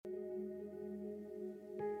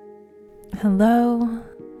Hello,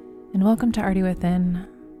 and welcome to Already Within.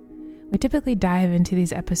 We typically dive into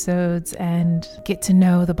these episodes and get to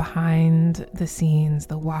know the behind the scenes,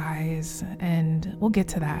 the whys, and we'll get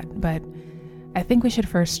to that. But I think we should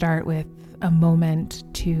first start with a moment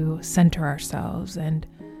to center ourselves and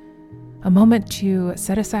a moment to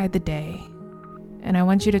set aside the day. And I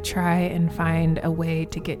want you to try and find a way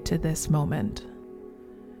to get to this moment.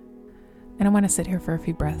 And I want to sit here for a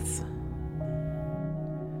few breaths.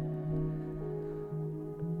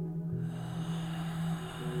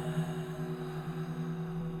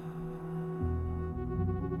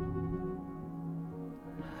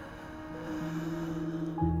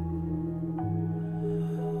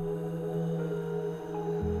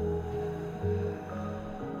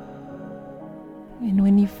 And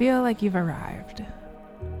when you feel like you've arrived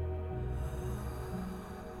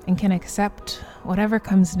and can accept whatever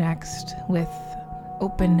comes next with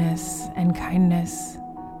openness and kindness,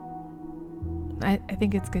 I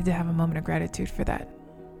think it's good to have a moment of gratitude for that.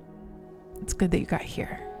 It's good that you got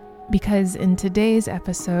here. Because in today's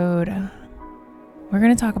episode, we're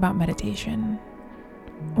going to talk about meditation.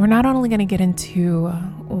 We're not only going to get into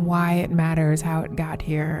why it matters, how it got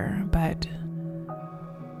here, but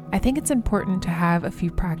I think it's important to have a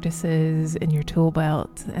few practices in your tool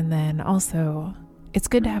belt, and then also it's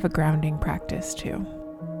good to have a grounding practice too.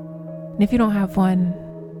 And if you don't have one,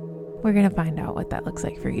 we're going to find out what that looks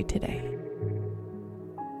like for you today.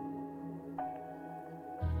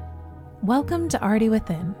 Welcome to Already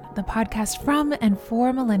Within, the podcast from and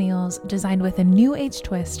for millennials designed with a new age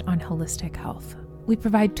twist on holistic health. We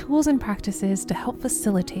provide tools and practices to help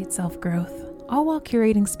facilitate self-growth, all while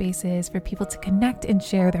curating spaces for people to connect and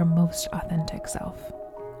share their most authentic self.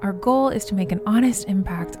 Our goal is to make an honest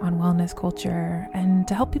impact on wellness culture and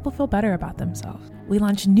to help people feel better about themselves. We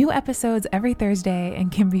launch new episodes every Thursday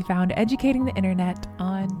and can be found educating the internet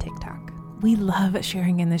on TikTok. We love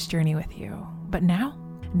sharing in this journey with you. But now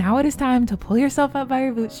it is time to pull yourself up by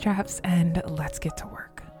your bootstraps and let's get to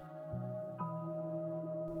work.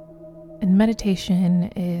 And meditation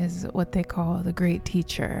is what they call the great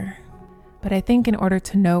teacher. But I think in order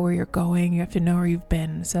to know where you're going, you have to know where you've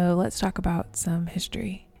been. So let's talk about some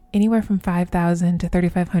history. Anywhere from 5,000 to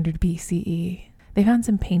 3,500 BCE, they found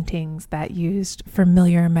some paintings that used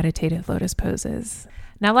familiar meditative lotus poses.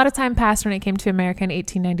 Now, a lot of time passed when it came to America in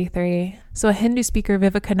 1893. So a Hindu speaker,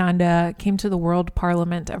 Vivekananda, came to the World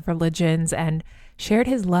Parliament of Religions and shared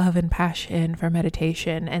his love and passion for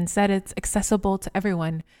meditation and said it's accessible to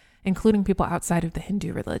everyone, including people outside of the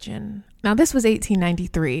Hindu religion. Now, this was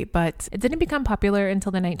 1893, but it didn't become popular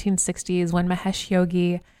until the 1960s when Mahesh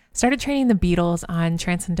Yogi started training the Beatles on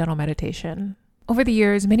transcendental meditation. Over the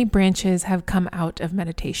years, many branches have come out of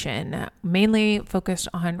meditation, mainly focused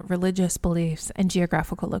on religious beliefs and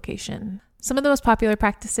geographical location. Some of the most popular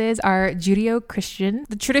practices are Judeo-Christian.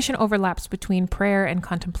 The tradition overlaps between prayer and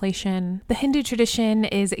contemplation. The Hindu tradition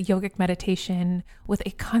is yogic meditation with a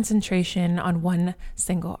concentration on one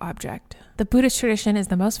single object. The Buddhist tradition is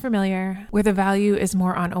the most familiar, where the value is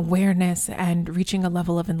more on awareness and reaching a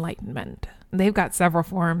level of enlightenment. They've got several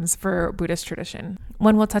forms for Buddhist tradition.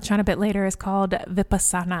 One we'll touch on a bit later is called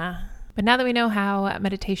Vipassana. But now that we know how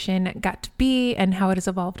meditation got to be and how it has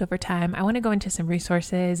evolved over time, I want to go into some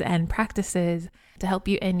resources and practices to help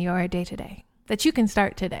you in your day-to-day that you can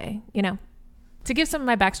start today. To give some of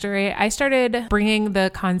my backstory, I started bringing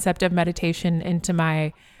the concept of meditation into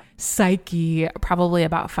my psyche probably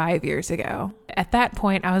about 5 years ago. At that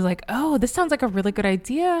point, I was like, oh, this sounds like a really good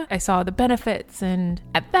idea. I saw the benefits. And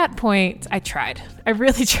at that point, I tried. I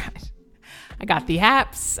really tried. I got the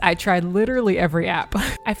apps. I tried literally every app.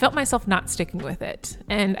 I felt myself not sticking with it.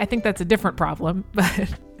 And I think that's a different problem.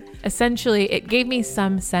 But essentially, it gave me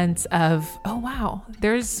some sense of, oh, wow,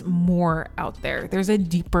 there's more out there. There's a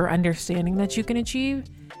deeper understanding that you can achieve.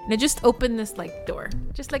 And it just opened this door,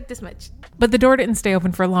 just like this much. But the door didn't stay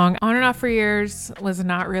open for long. On and off for years, was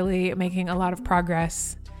not really making a lot of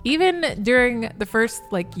progress. Even during the first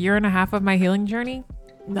year and a half of my healing journey,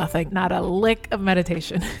 nothing, not a lick of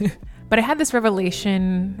meditation. But I had this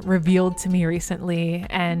revelation revealed to me recently,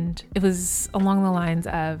 and it was along the lines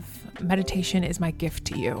of meditation is my gift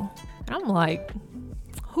to you. And I'm like,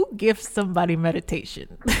 who gifts somebody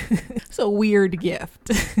meditation? It's a weird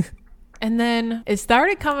gift. And then it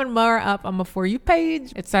started coming more up on my For You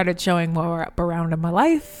page. It started showing more up around in my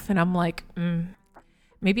life. And I'm like,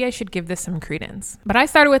 maybe I should give this some credence. But I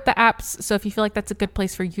started with the apps. So if you feel like that's a good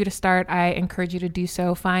place for you to start, I encourage you to do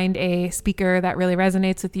so. Find a speaker that really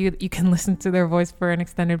resonates with you, that you can listen to their voice for an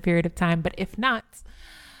extended period of time. But if not,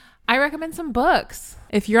 I recommend some books.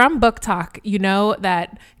 If you're on Book Talk, you know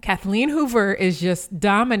that Kathleen Hoover is just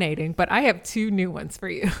dominating, but I have 2 new ones for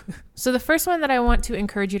you. So the first one that I want to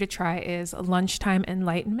encourage you to try is Lunchtime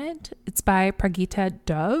Enlightenment. It's by Pragita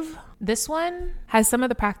Dove. This one has some of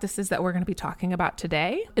the practices that we're going to be talking about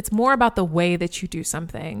today. It's more about the way that you do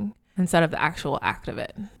something instead of the actual act of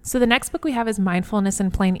it. So the next book we have is Mindfulness in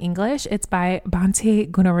Plain English. It's by Bhante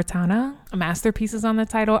Gunaratana. Masterpieces on the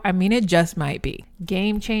title. I mean, it just might be.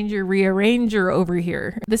 Game changer, rearranger over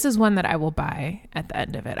here. This is one that I will buy at the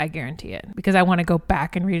end of it. I guarantee it. Because I want to go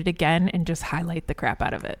back and read it again and just highlight the crap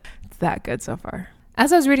out of it. It's that good so far.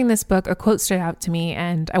 As I was reading this book, a quote stood out to me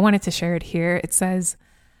and I wanted to share it here. It says,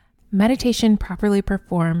 "Meditation properly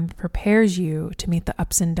performed prepares you to meet the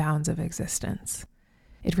ups and downs of existence.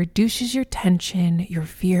 It reduces your tension, your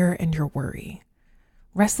fear, and your worry.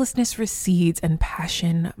 Restlessness recedes and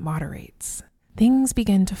passion moderates. Things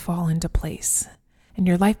begin to fall into place, and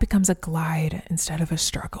your life becomes a glide instead of a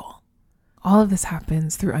struggle. All of this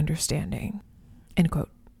happens through understanding." End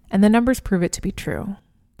quote. And the numbers prove it to be true.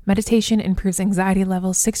 Meditation improves anxiety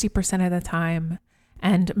levels 60% of the time,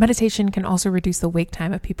 and meditation can also reduce the wake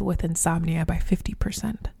time of people with insomnia by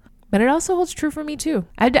 50%. But it also holds true for me too.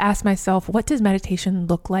 I had to ask myself, what does meditation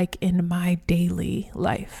look like in my daily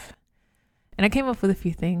life? And I came up with a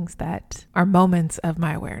few things that are moments of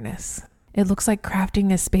my awareness. It looks like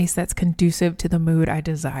crafting a space that's conducive to the mood I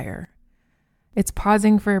desire. It's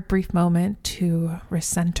pausing for a brief moment to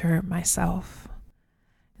recenter myself.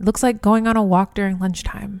 It looks like going on a walk during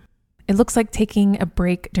lunchtime. It looks like taking a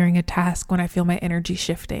break during a task when I feel my energy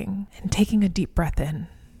shifting and taking a deep breath in.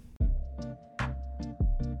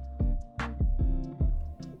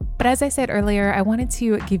 But as I said earlier, I wanted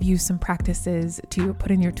to give you some practices to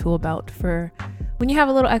put in your tool belt for when you have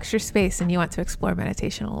a little extra space and you want to explore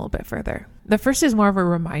meditation a little bit further. The first is more of a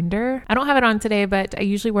reminder. I don't have it on today, but I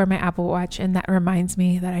usually wear my Apple Watch, and that reminds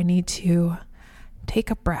me that I need to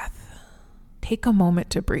take a breath, take a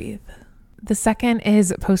moment to breathe. The second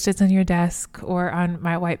is Post-its on your desk or on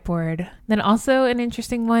my whiteboard. Then also an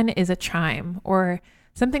interesting one is a chime or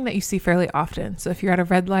something that you see fairly often. So if you're at a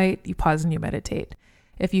red light, you pause and you meditate.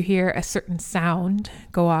 If you hear a certain sound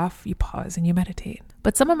go off, you pause and you meditate.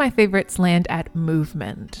 But some of my favorites land at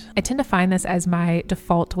movement. I tend to find this as my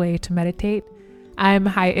default way to meditate. I'm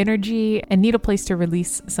high energy and need a place to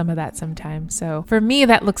release some of that sometimes. So for me,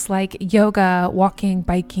 that looks like yoga, walking,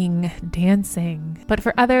 biking, dancing. But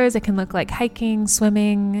for others, it can look like hiking,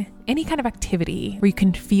 swimming, any kind of activity where you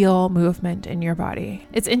can feel movement in your body.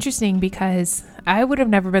 It's interesting because I would have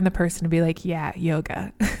never been the person to be like, yeah,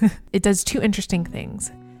 yoga. It does 2 interesting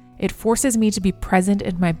things. It forces me to be present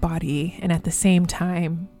in my body and at the same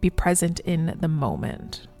time be present in the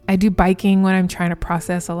moment. I do biking when I'm trying to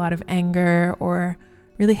process a lot of anger or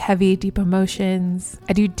really heavy, deep emotions.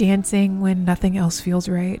 I do dancing when nothing else feels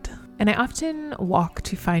right. And I often walk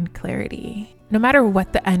to find clarity. No matter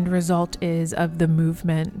what the end result is of the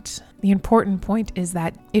movement, the important point is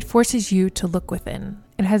that it forces you to look within.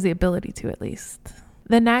 It has the ability to, at least.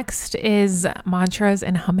 The next is mantras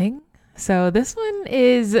and humming. So this one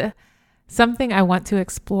is something I want to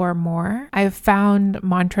explore more. I've found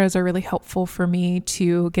mantras are really helpful for me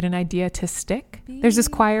to get an idea to stick. There's this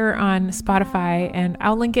choir on Spotify, and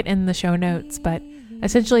I'll link it in the show notes, but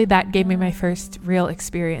essentially that gave me my first real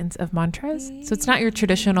experience of mantras. So it's not your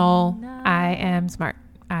traditional, I am smart,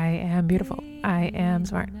 I am beautiful, I am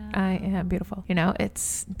smart, I am beautiful. You know,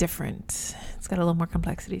 it's different. It's got a little more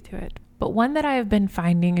complexity to it. But one that I have been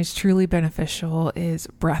finding is truly beneficial is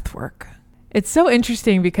breath work. It's so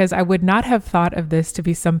interesting because I would not have thought of this to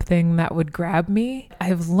be something that would grab me.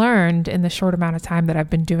 I've learned in the short amount of time that I've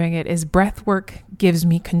been doing it is breath work gives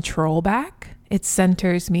me control back. It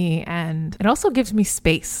centers me and it also gives me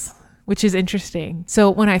space, which is interesting.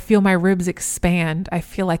 So when I feel my ribs expand, I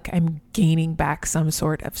feel like I'm gaining back some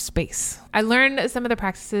sort of space. I learned some of the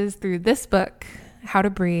practices through this book, How to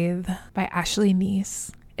Breathe by Ashley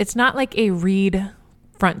Neese. It's not like a read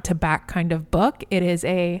front to back kind of book. It is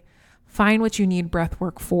a find what you need breath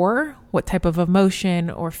work for, what type of emotion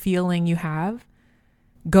or feeling you have.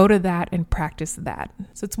 Go to that and practice that.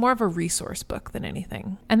 So it's more of a resource book than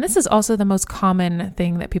anything. And this is also the most common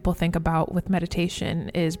thing that people think about with meditation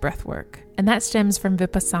is breath work. And that stems from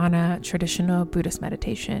Vipassana, traditional Buddhist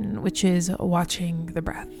meditation, which is watching the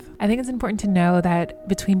breath. I think it's important to know that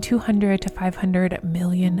between 200 to 500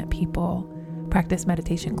 million people practice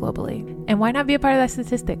meditation globally. And why not be a part of that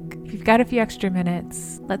statistic? If you've got a few extra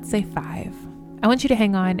minutes, let's say 5. I want you to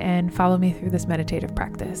hang on and follow me through this meditative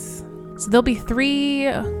practice. So there'll be 3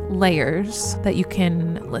 layers that you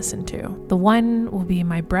can listen to. The one will be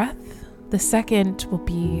my breath. The second will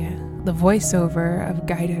be the voiceover of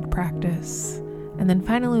guided practice. And then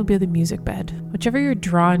finally will be the music bed. Whichever you're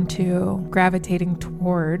drawn to, gravitating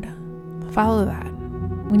toward, follow that.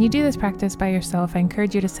 When you do this practice by yourself, I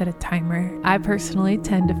encourage you to set a timer. I personally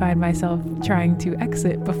tend to find myself trying to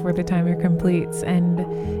exit before the timer completes, and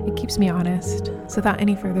it keeps me honest. So without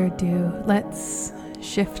any further ado, let's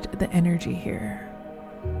shift the energy here.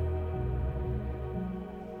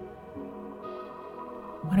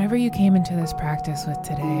 Whatever you came into this practice with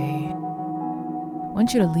today, I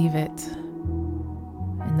want you to leave it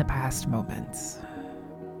in the past moments.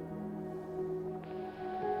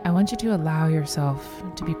 I want you to allow yourself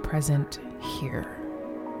to be present here.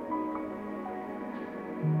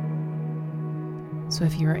 So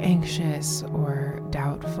if you're anxious or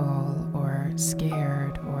doubtful or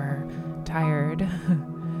scared or tired,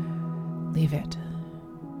 leave it.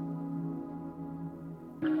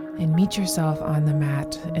 And meet yourself on the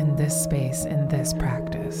mat in this space, in this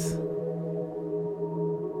practice.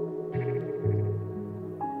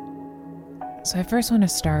 So I first want to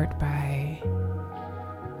start by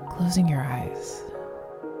closing your eyes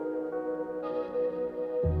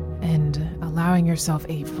and allowing yourself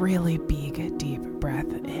a really big, deep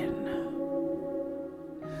breath in.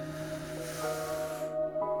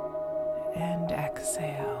 And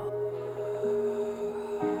exhale.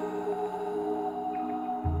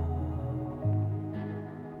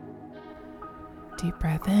 Deep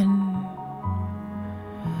breath in.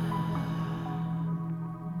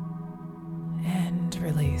 And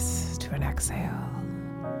release to an exhale.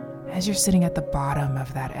 As you're sitting at the bottom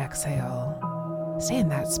of that exhale, stay in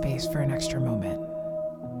that space for an extra moment.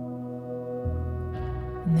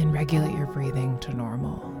 And then regulate your breathing to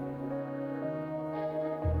normal.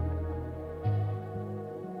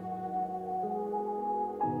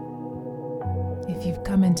 If you've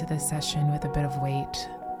come into this session with a bit of weight,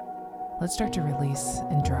 let's start to release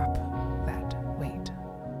and drop that weight.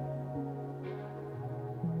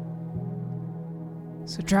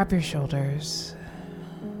 So drop your shoulders.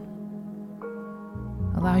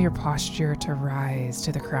 Allow your posture to rise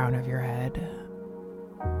to the crown of your head.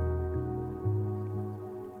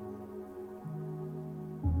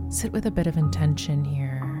 Sit with a bit of intention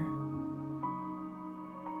here.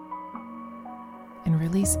 And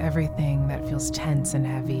release everything that feels tense and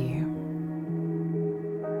heavy.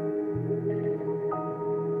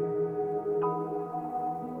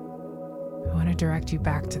 I want to direct you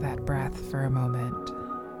back to that breath for a moment.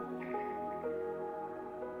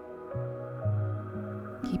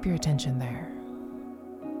 Keep your attention there.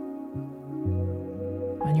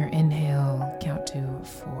 On your inhale, count to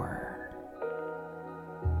 4.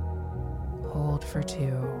 Hold for 2.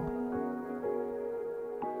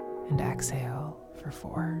 And exhale for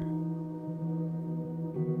 4.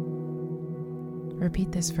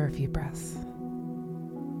 Repeat this for a few breaths.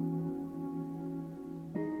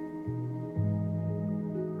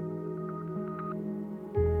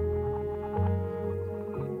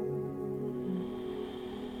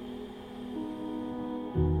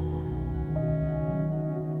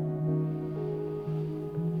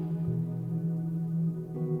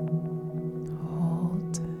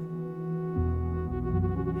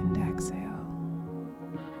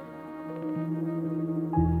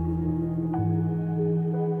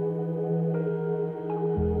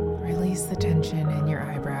 Release the tension in your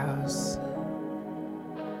eyebrows.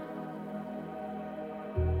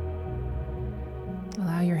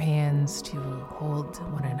 Allow your hands to hold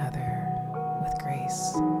one another with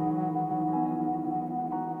grace.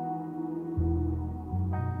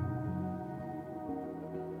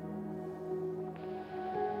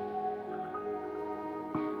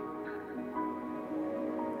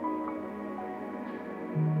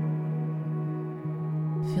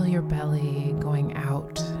 Feel your belly going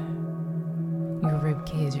out, your rib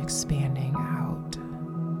cage expanding out.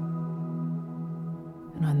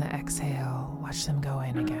 And on the exhale, watch them go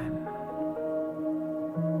in again.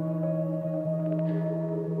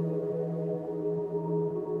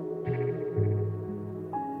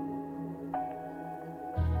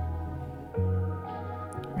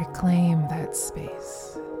 Reclaim that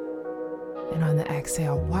space. And on the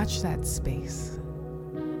exhale, watch that space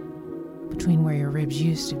between where your ribs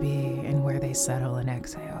used to be and where they settle and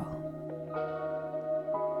exhale.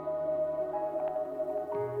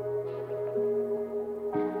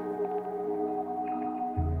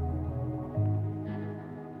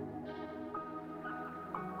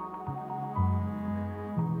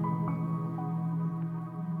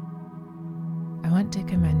 I want to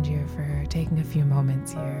commend you for taking a few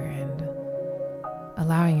moments here and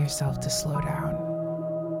allowing yourself to slow down.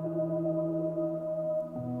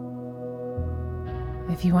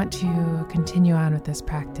 If you want to continue on with this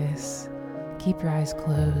practice, keep your eyes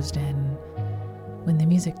closed, and when the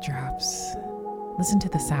music drops, listen to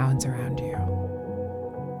the sounds around you.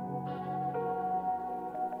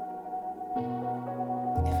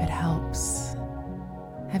 If it helps,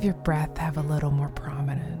 have your breath have a little more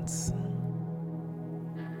prominence.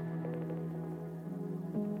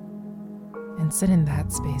 And sit in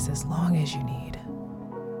that space as long as you need.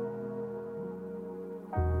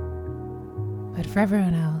 But for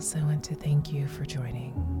everyone else, I want to thank you for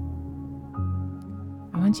joining.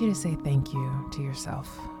 I want you to say thank you to yourself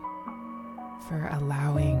for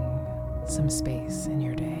allowing some space in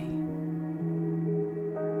your day.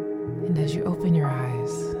 And as you open your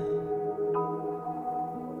eyes,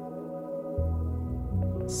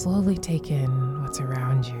 slowly take in what's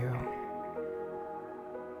around you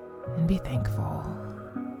and be thankful.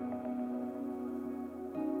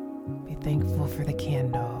 Be thankful for the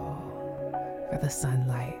candle, for the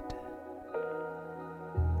sunlight.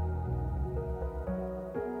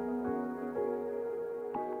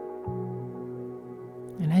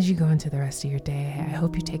 And as you go into the rest of your day, I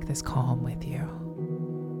hope you take this calm with you.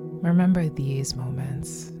 Remember these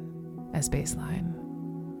moments as baseline.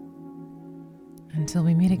 Until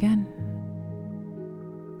we meet again,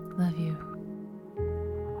 love you.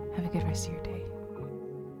 Have a good rest of your day.